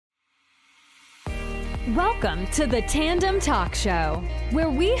Welcome to the Tandem Talk Show, where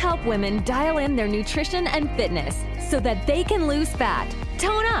we help women dial in their nutrition and fitness so that they can lose fat,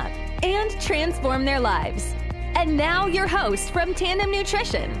 tone up, and transform their lives. And now your host from Tandem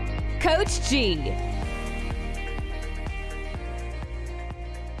Nutrition, Coach G.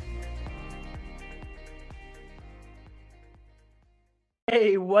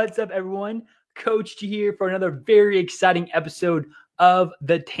 Hey, what's up, everyone? Coach G here for another very exciting episode of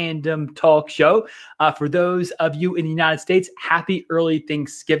the Tandem Talk Show. For those of you in the United States, happy early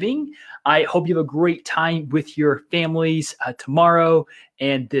Thanksgiving. I hope you have a great time with your families tomorrow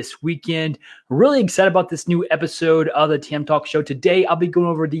and this weekend. Really excited about this new episode of the Tandem Talk Show. Today, I'll be going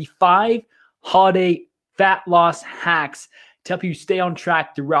over the 5 holiday fat loss hacks to help you stay on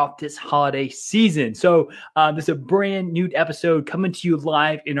track throughout this holiday season. So this is a brand new episode coming to you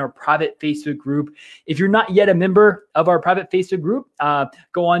live in our private Facebook group. If you're not yet a member of our private Facebook group,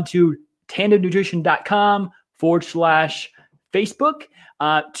 go on to tandemnutrition.com/Facebook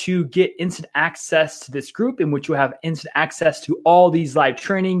to get instant access to this group, in which you'll have instant access to all these live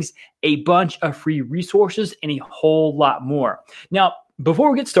trainings, a bunch of free resources, and a whole lot more. Now,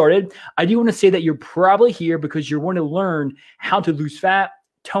 before we get started, I do want to say that you're probably here because you want to learn how to lose fat,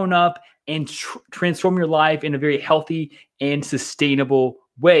 tone up, and transform your life in a very healthy and sustainable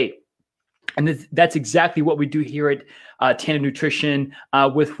way. And that's exactly what we do here at Tandem Nutrition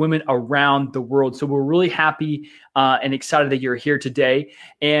with women around the world. So we're really happy and excited that you're here today.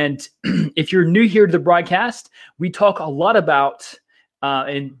 And if you're new here to the broadcast, we talk a lot about,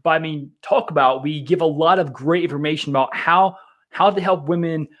 we give a lot of great information about how to help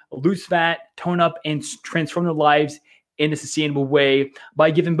women lose fat, tone up, and transform their lives in a sustainable way by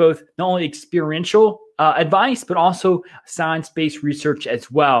giving both not only experiential advice, but also science-based research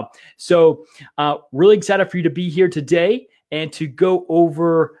as well. So really excited for you to be here today and to go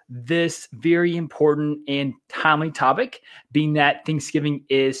over this very important and timely topic, being that Thanksgiving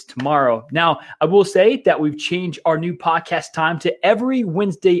is tomorrow. Now, I will say that we've changed our new podcast time to every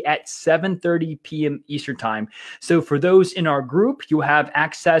Wednesday at 7:30 p.m. Eastern Time. So for those in our group, you have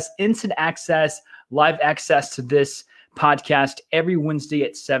instant access, live access to this podcast every Wednesday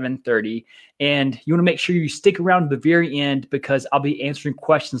at 7:30. And you want to make sure you stick around to the very end because I'll be answering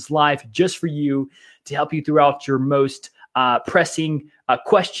questions live just for you to help you throughout your most pressing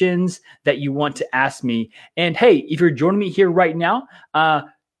questions that you want to ask me. And hey, if you're joining me here right now, I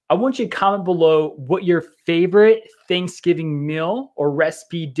want you to comment below what your favorite Thanksgiving meal or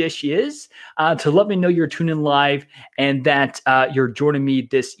recipe dish is to let me know you're tuning live and that you're joining me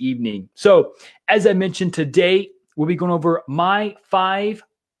this evening. So as I mentioned today, we'll be going over my 5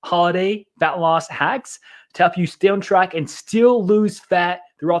 holiday fat loss hacks to help you stay on track and still lose fat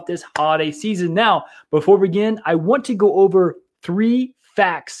throughout this holiday season. Now, before we begin, I want to go over 3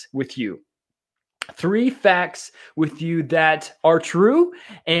 facts with you. 3 facts with you that are true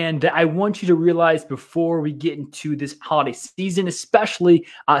and that I want you to realize before we get into this holiday season, especially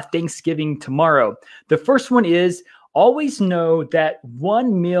Thanksgiving tomorrow. The first one is always know that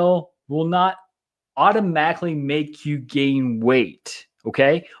one meal will not automatically make you gain weight.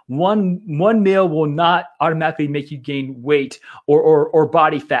 Okay, one meal will not automatically make you gain weight or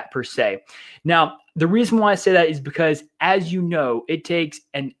body fat per se. Now, the reason why I say that is because, as you know, it takes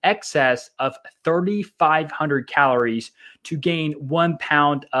an excess of 3,500 calories to gain 1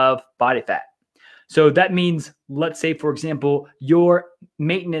 pound of body fat. So that means, let's say, for example, your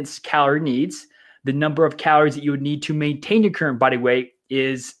maintenance calorie needs, the number of calories that you would need to maintain your current body weight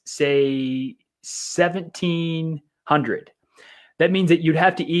is, say, 1,700. That means that you'd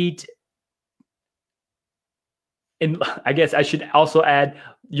have to eat, and I guess I should also add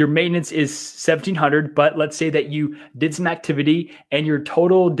your maintenance is 1,700, but let's say that you did some activity and your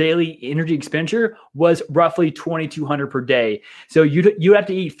total daily energy expenditure was roughly 2,200 per day. So you have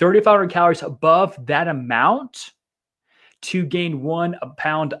to eat 3,500 calories above that amount to gain 1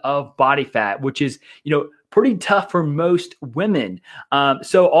 pound of body fat, which is, pretty tough for most women.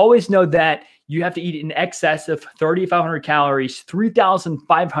 So always know that you have to eat in excess of 3,500 calories,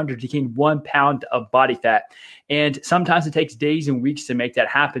 3,500 to gain 1 pound of body fat. And sometimes it takes days and weeks to make that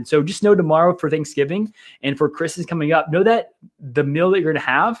happen. So just know tomorrow for Thanksgiving and for Christmas coming up, know that the meal that you're going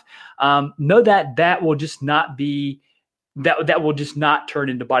to have, know that will just not be that will just not turn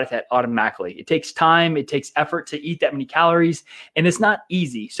into body fat automatically. It takes time. It takes effort to eat that many calories, and it's not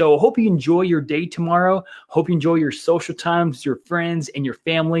easy. So I hope you enjoy your day tomorrow. Hope you enjoy your social times, your friends and your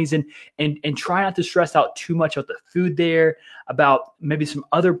families, and try not to stress out too much about the food there, about maybe some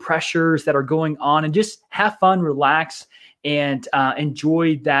other pressures that are going on, and just have fun, relax, and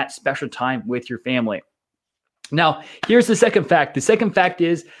enjoy that special time with your family. Now, here's the second fact. The second fact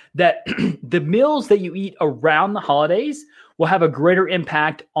is that the meals that you eat around the holidays will have a greater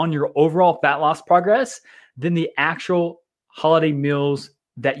impact on your overall fat loss progress than the actual holiday meals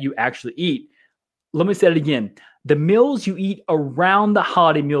that you actually eat. Let me say it again. The meals you eat around the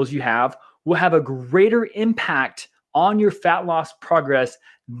holiday meals you have will have a greater impact on your fat loss progress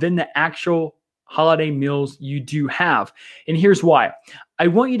than the actual holiday meals you do have. And here's why. I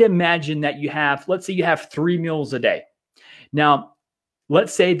want you to imagine that you have, let's say you have 3 meals a day. Now,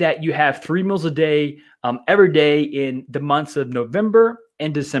 let's say that you have 3 meals a day every day in the months of November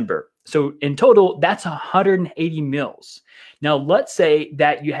and December. So in total, that's 180 meals. Now, let's say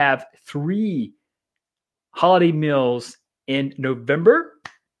that you have 3 holiday meals in November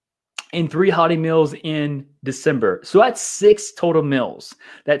and 3 holiday meals in December. So that's 6 total meals.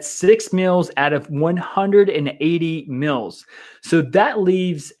 That's 6 meals out of 180 meals. So that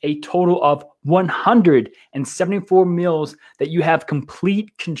leaves a total of 174 meals that you have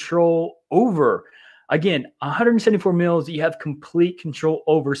complete control over. Again, 174 meals that you have complete control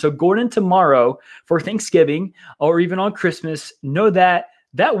over. So going in tomorrow for Thanksgiving or even on Christmas, know that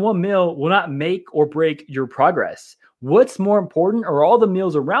that one meal will not make or break your progress. What's more important are all the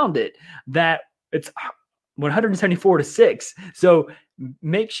meals around it, that it's 174 to 6. So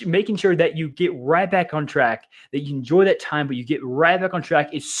making sure that you get right back on track, that you enjoy that time, but you get right back on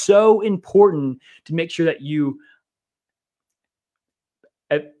track is so important to make sure that you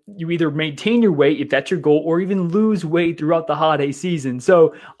either maintain your weight if that's your goal, or even lose weight throughout the holiday season.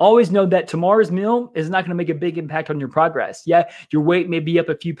 So always know that tomorrow's meal is not going to make a big impact on your progress. Yeah, your weight may be up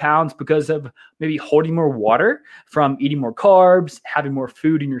a few pounds because of maybe holding more water from eating more carbs, having more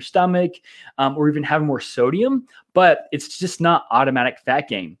food in your stomach, or even having more sodium, but it's just not automatic fat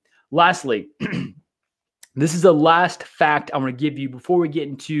gain. Lastly, this is the last fact I want to give you before we get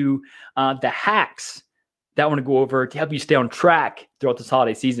into the hacks that I want to go over to help you stay on track throughout this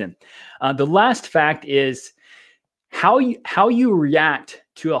holiday season. The last fact is how you react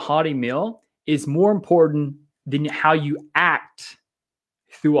to a holiday meal is more important than how you act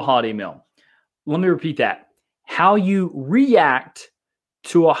through a holiday meal. Let me repeat that. How you react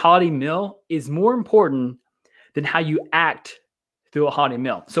to a holiday meal is more important than how you act through a holiday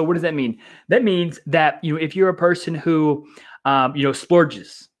meal. So what does that mean? That means that, if you're a person who,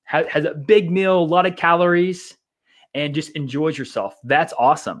 splurges, has a big meal, a lot of calories, and just enjoys yourself, that's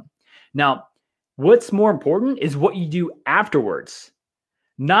awesome. Now, what's more important is what you do afterwards,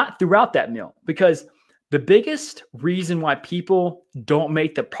 not throughout that meal. Because the biggest reason why people don't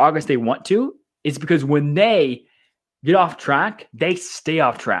make the progress they want to is because when they get off track, they stay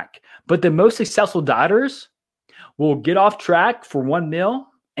off track. But the most successful dieters will get off track for one meal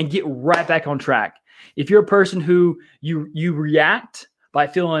and get right back on track. If you're a person who you react by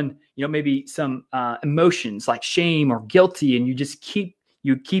feeling, maybe some emotions like shame or guilty, and you just keep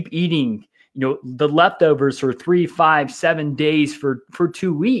eating, the leftovers for 3, 5, 7 days for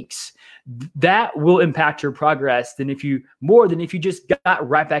 2 weeks, that will impact your progress more than if you just got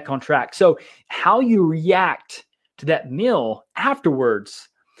right back on track. So how you react to that meal afterwards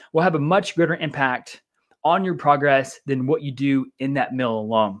will have a much greater impact on your progress than what you do in that meal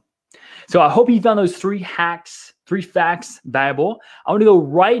alone. So I hope you found those 3 facts valuable. I want to go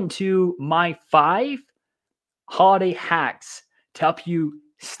right into my 5 holiday hacks to help you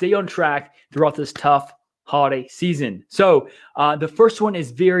stay on track throughout this tough holiday season. So the first one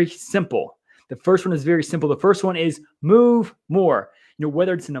is very simple. The first one is move more.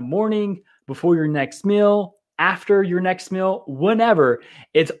 Whether it's in the morning, before your next meal, after your next meal, whenever,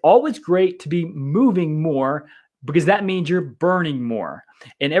 it's always great to be moving more, because that means you're burning more.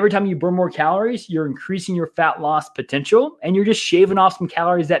 And every time you burn more calories, you're increasing your fat loss potential, and you're just shaving off some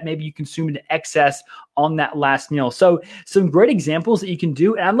calories that maybe you consumed in excess on that last meal. So some great examples that you can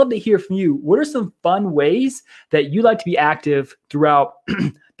do. And I'd love to hear from you. What are some fun ways that you like to be active throughout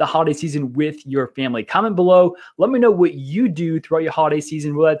the holiday season with your family? Comment below. Let me know what you do throughout your holiday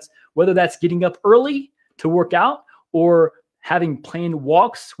season, whether that's getting up early to work out or having planned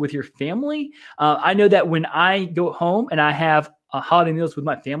walks with your family. I know that when I go home and I have holiday meals with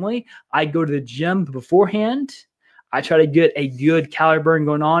my family, I go to the gym beforehand. I try to get a good calorie burn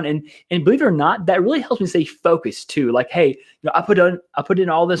going on. And believe it or not, that really helps me stay focused too. Like, hey, I put in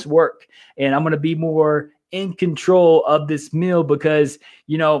all this work, and I'm going to be more in control of this meal because,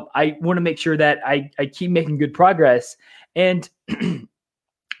 I want to make sure that I keep making good progress. And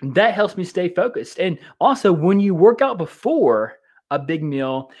that helps me stay focused. And also, when you work out before a big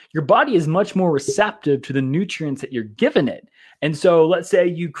meal, your body is much more receptive to the nutrients that you're giving it. And so let's say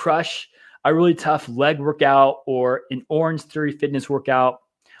you crush a really tough leg workout or an Orange Theory fitness workout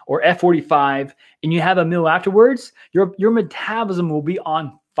or F45 and you have a meal afterwards, your metabolism will be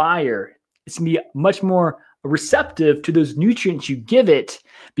on fire. It's going to be much more receptive to those nutrients you give it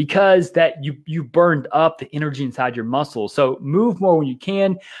because that you burned up the energy inside your muscles. So move more when you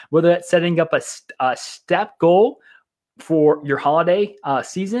can, whether that's setting up a step goal for your holiday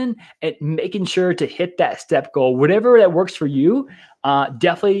season and making sure to hit that step goal, whatever that works for you.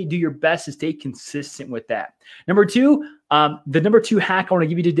 Definitely do your best to stay consistent with that. Number two, the number two hack I want to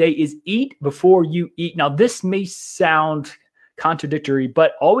give you today is eat before you eat. Now, this may sound contradictory,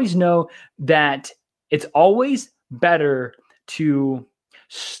 but always know that it's always better to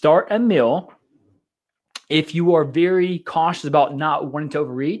start a meal if you are very cautious about not wanting to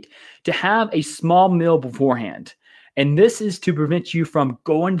overeat, to have a small meal beforehand. And this is to prevent you from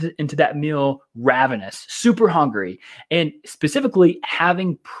going into that meal ravenous, super hungry, and specifically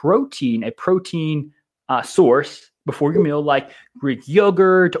having protein, a protein source before your meal, like Greek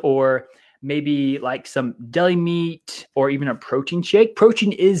yogurt or maybe like some deli meat or even a protein shake.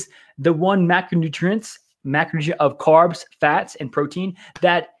 Protein is the one macronutrient of carbs, fats, and protein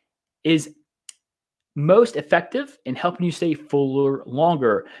that is most effective in helping you stay fuller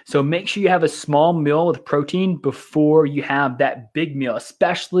longer. So make sure you have a small meal with protein before you have that big meal,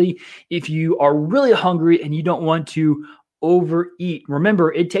 especially if you are really hungry and you don't want to overeat.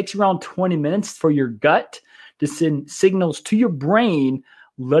 Remember, it takes around 20 minutes for your gut to send signals to your brain,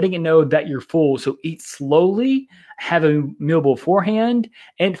 letting it know that you're full. So eat slowly, have a meal beforehand,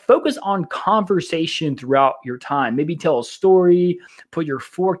 and focus on conversation throughout your time. Maybe tell a story, put your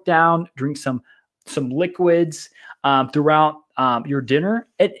fork down, drink some liquids throughout your dinner.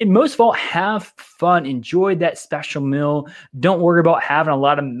 And most of all, have fun. Enjoy that special meal. Don't worry about having a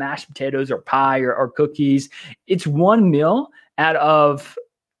lot of mashed potatoes or pie or cookies. It's one meal out of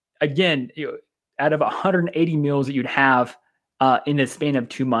 180 meals that you'd have in a span of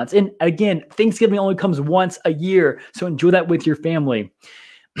 2 months. And again, Thanksgiving only comes once a year, so enjoy that with your family.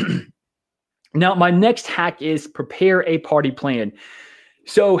 Now, my next hack is prepare a party plan.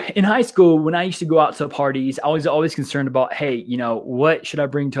 So in high school, when I used to go out to parties, I was always concerned about, hey, what should I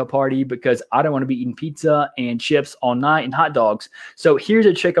bring to a party? Because I don't want to be eating pizza and chips all night and hot dogs. So here's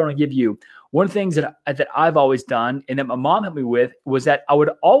a trick I want to give you. One of the things that I've always done and that my mom helped me with was that I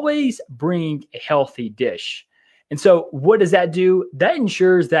would always bring a healthy dish. And so what does that do? That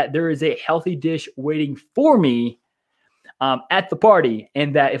ensures that there is a healthy dish waiting for me at the party,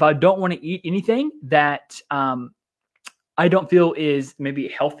 and that if I don't want to eat anything that I don't feel is maybe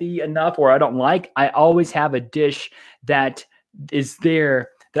healthy enough or I don't like, I always have a dish that is there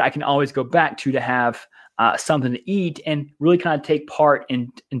that I can always go back to have something to eat and really kind of take part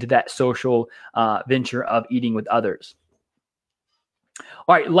into that social venture of eating with others.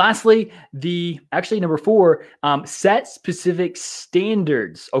 All right, lastly, number 4, set specific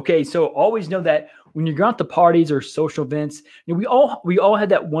standards. Okay, so always know that when you go out to parties or social events, we all had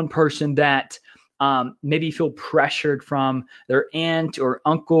that one person that maybe feel pressured from their aunt or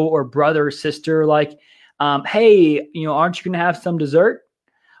uncle or brother or sister, like, hey, aren't you going to have some dessert?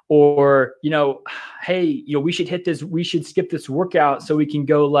 Or, hey, we should we should skip this workout so we can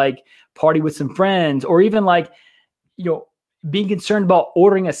go like party with some friends. Or even like, being concerned about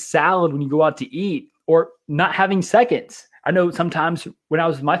ordering a salad when you go out to eat or not having seconds. I know sometimes when I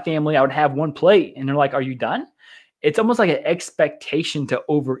was with my family, I would have one plate and they're like, are you done? It's almost like an expectation to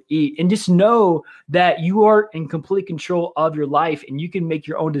overeat. And just know that you are in complete control of your life and you can make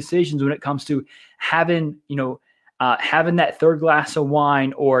your own decisions when it comes to having that third glass of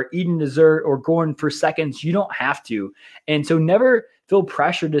wine or eating dessert or going for seconds. You don't have to. And so never feel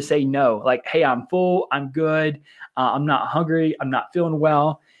pressure to say no. Like, hey, I'm full. I'm good. I'm not hungry. I'm not feeling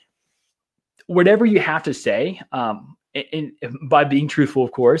well. Whatever you have to say, and by being truthful,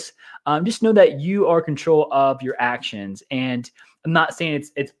 of course, just know that you are in control of your actions. And I'm not saying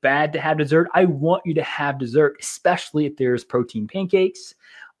it's bad to have dessert. I want you to have dessert, especially if there's protein pancakes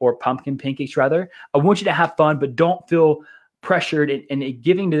or pumpkin pancakes, rather. I want you to have fun, but don't feel pressured and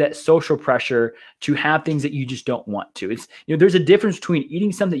giving to that social pressure to have things that you just don't want to. It's, there's a difference between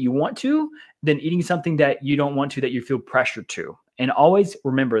eating something that you want to than eating something that you don't want to, that you feel pressured to. And always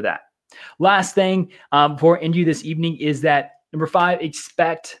remember that. Last thing before I end you this evening is that number 5,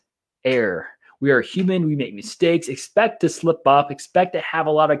 expect error. We are human. We make mistakes. Expect to slip up. Expect to have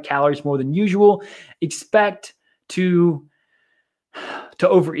a lot of calories more than usual. Expect to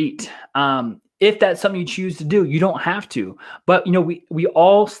overeat. if that's something you choose to do. You don't have to, but we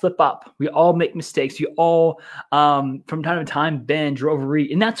all slip up. We all make mistakes. We all, from time to time, binge or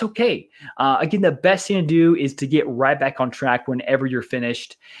overeat, and that's okay. Again, the best thing to do is to get right back on track whenever you're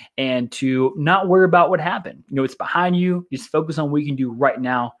finished and to not worry about what happened. It's behind you. Just focus on what you can do right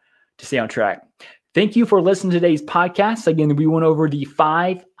now to stay on track. Thank you for listening to today's podcast. Again, we went over the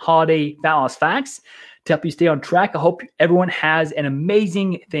 5 holiday fat loss facts to help you stay on track. I hope everyone has an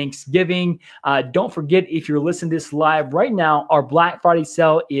amazing Thanksgiving. Don't forget, if you're listening to this live right now, our Black Friday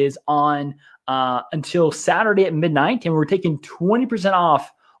sale is on until Saturday at midnight, and we're taking 20% off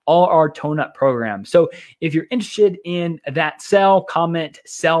all our Tone Up programs. So if you're interested in that sale, comment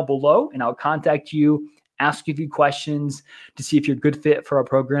sell below, and I'll contact you, ask you a few questions to see if you're a good fit for our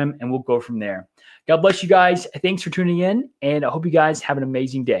program, and we'll go from there. God bless you guys. Thanks for tuning in, and I hope you guys have an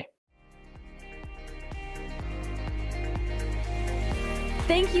amazing day.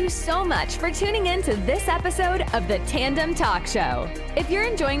 Thank you so much for tuning in to this episode of the Tandem Talk Show. If you're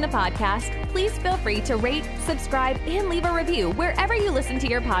enjoying the podcast, please feel free to rate, subscribe, and leave a review wherever you listen to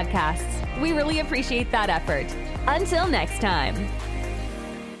your podcasts. We really appreciate that effort. Until next time.